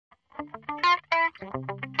Can't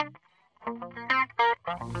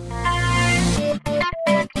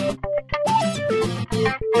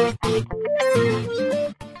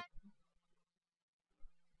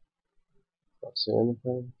see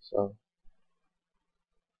anything, so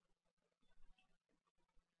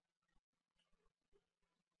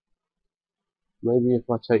maybe if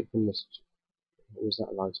I take from this, what was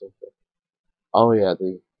that lighting thing? Oh yeah,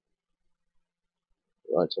 the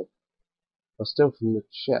lighting. But still from the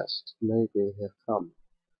chest, maybe he'll come.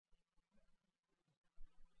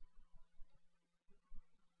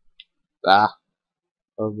 Ah,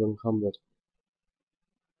 over encumbered.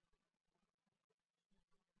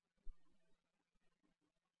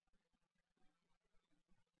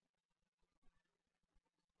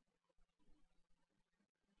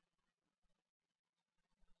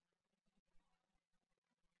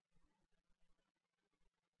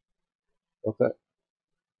 Okay,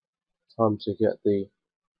 time to get the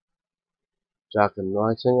dragon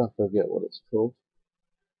writing. I forget what it's called.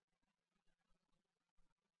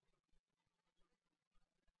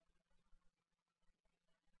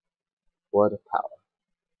 Word of power.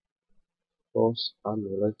 Force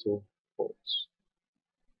unrelated force.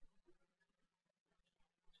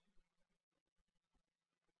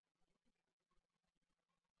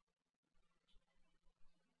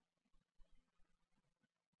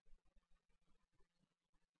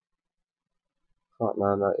 Can't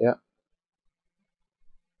learn that yet.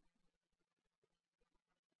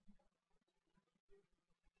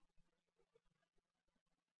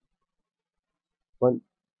 Went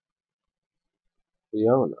the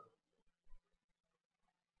owner.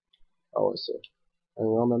 Oh, I see. Hang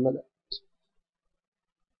on a minute.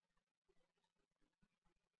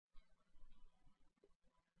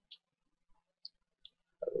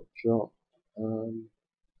 Drop.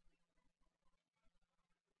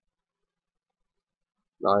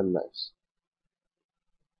 9 mace.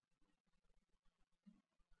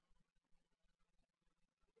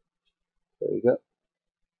 There we go.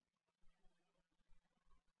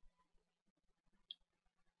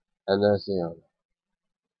 And there's the owner.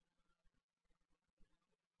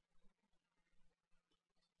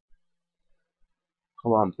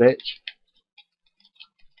 Come on, bitch.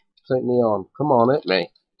 Take me on. Come on, hit me.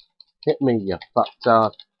 Hit me, you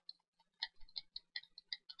fucktard.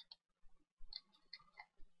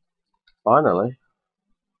 Finally.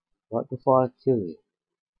 Right before I kill you.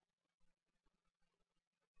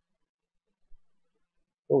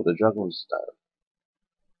 Oh, the dragon's down.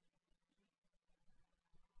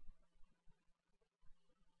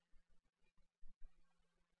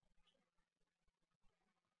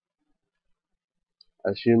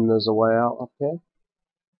 I assume there's a way out up here?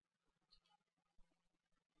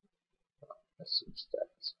 There's some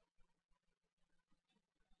stairs.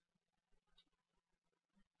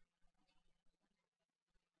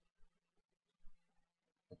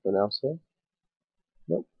 Anything else here?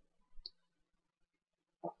 Nope.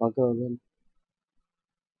 Off I go then.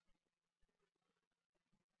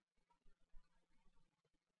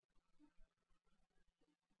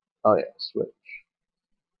 Oh yeah, switch.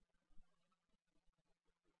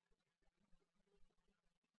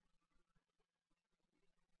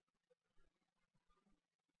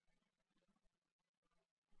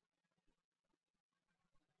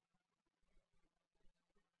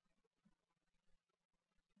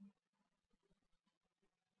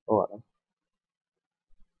 Alright.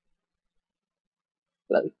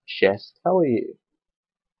 Hello, chest. How are you?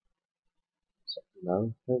 So,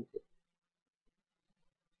 no, thank you.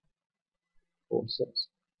 Forces.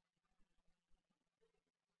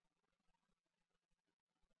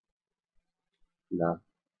 No.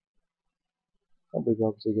 Can't be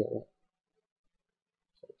bothered to get that.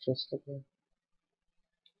 So, chest again?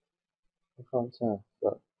 I can't tell,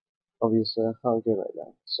 but obviously I can't give it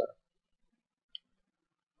now, so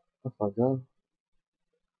off I go.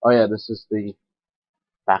 Oh yeah, this is the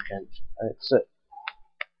back end exit.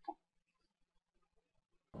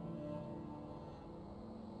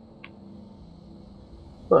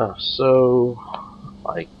 Well, so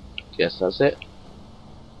I guess that's it.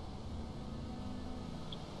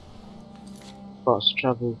 Fast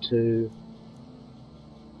travel to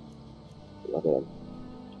oh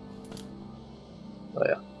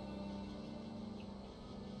yeah.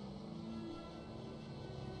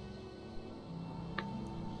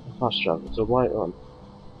 Fast travel to Whiterun.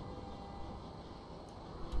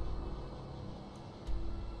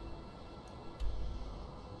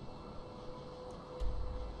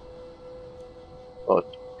 Or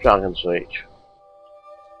Dragon's Reach.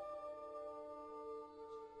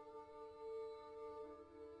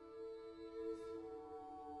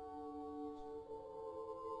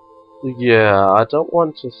 Yeah, I don't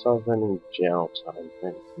want to serve any jail time,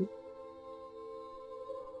 thank you.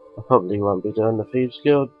 I probably won't be doing the Thieves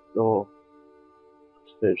Guild, or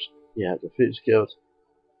the Thieves Guild,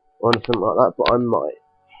 or anything like that, but I might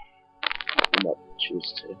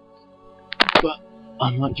choose to. But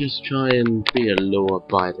I might just try and be a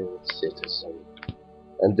law-abiding citizen,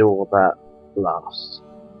 and do all that last.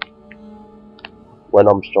 When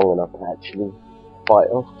I'm strong enough to actually fight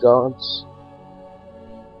off guards.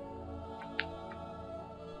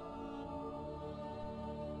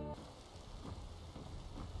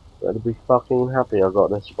 Better be fucking happy I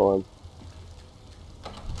got this for him.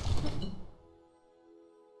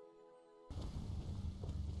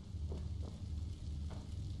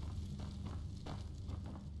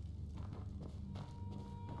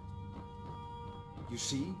 You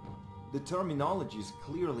see? The terminology is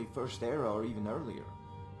clearly First Era or even earlier.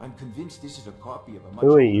 I'm convinced this is a copy of a much Who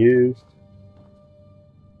are older you? text.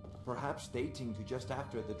 Perhaps dating to just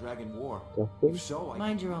after the Dragon War. Nothing? If so,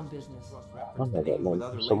 Mind your own business. I know that names name with from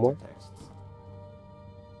other somewhere. later texts.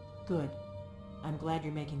 Good. I'm glad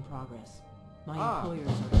you're making progress. My Ah,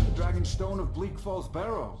 employers the are... Dragon Stone of Bleak Falls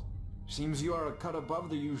Barrow. Seems you are a cut above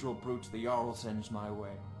the usual brutes the Jarl sends my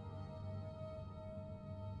way.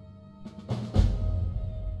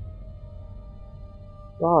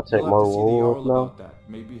 I'll take You'll my have to see the reward Jarl now. about that.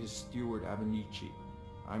 Maybe his steward Avenici.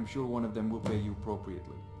 I'm sure one of them will pay you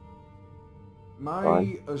appropriately. My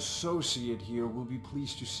Fine. associate here will be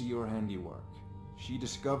pleased to see your handiwork. She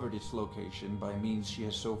discovered its location by means she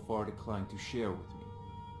has so far declined to share with me.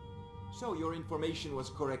 So your information was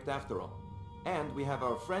correct after all. And we have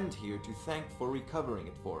our friend here to thank for recovering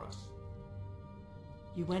it for us.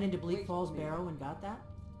 You went into Bleak Falls Barrow and got that?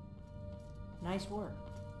 Nice work.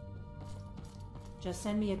 Just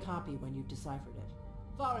send me a copy when you've deciphered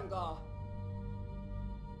it. Farengar!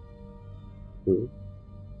 Hmm?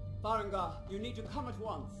 Farengar, you need to come at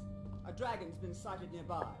once. A dragon's been sighted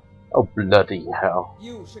nearby. Oh bloody hell.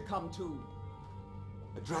 You should come too.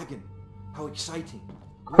 A dragon! How exciting!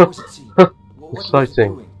 Where was it seen? What was it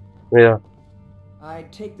Exciting. doing? Yeah.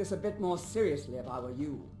 I'd take this a bit more seriously if I were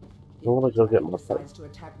you. I wanna go get my decides to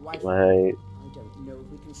attack White. Wait. I don't know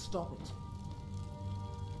if we can stop it.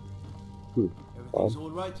 Everything's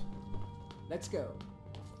all right? Let's go.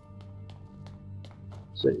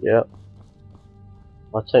 So yeah.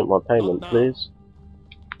 I'll take my payment, please.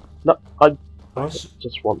 No, I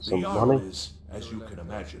just want some The Jarl money. is, as you can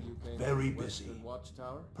imagine, very busy.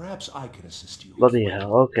 Perhaps I can assist you. Bloody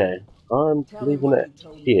hell, okay. I'm Tell me leaving what it you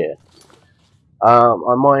told me. here.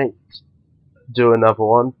 I might do another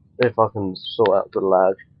one if I can sort out the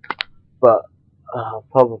lag. But I'll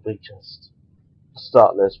probably just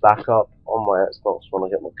start this back up on my Xbox when I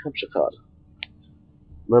get my capture card.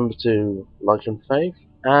 Remember to like and fave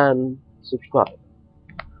and subscribe.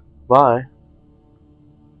 Bye.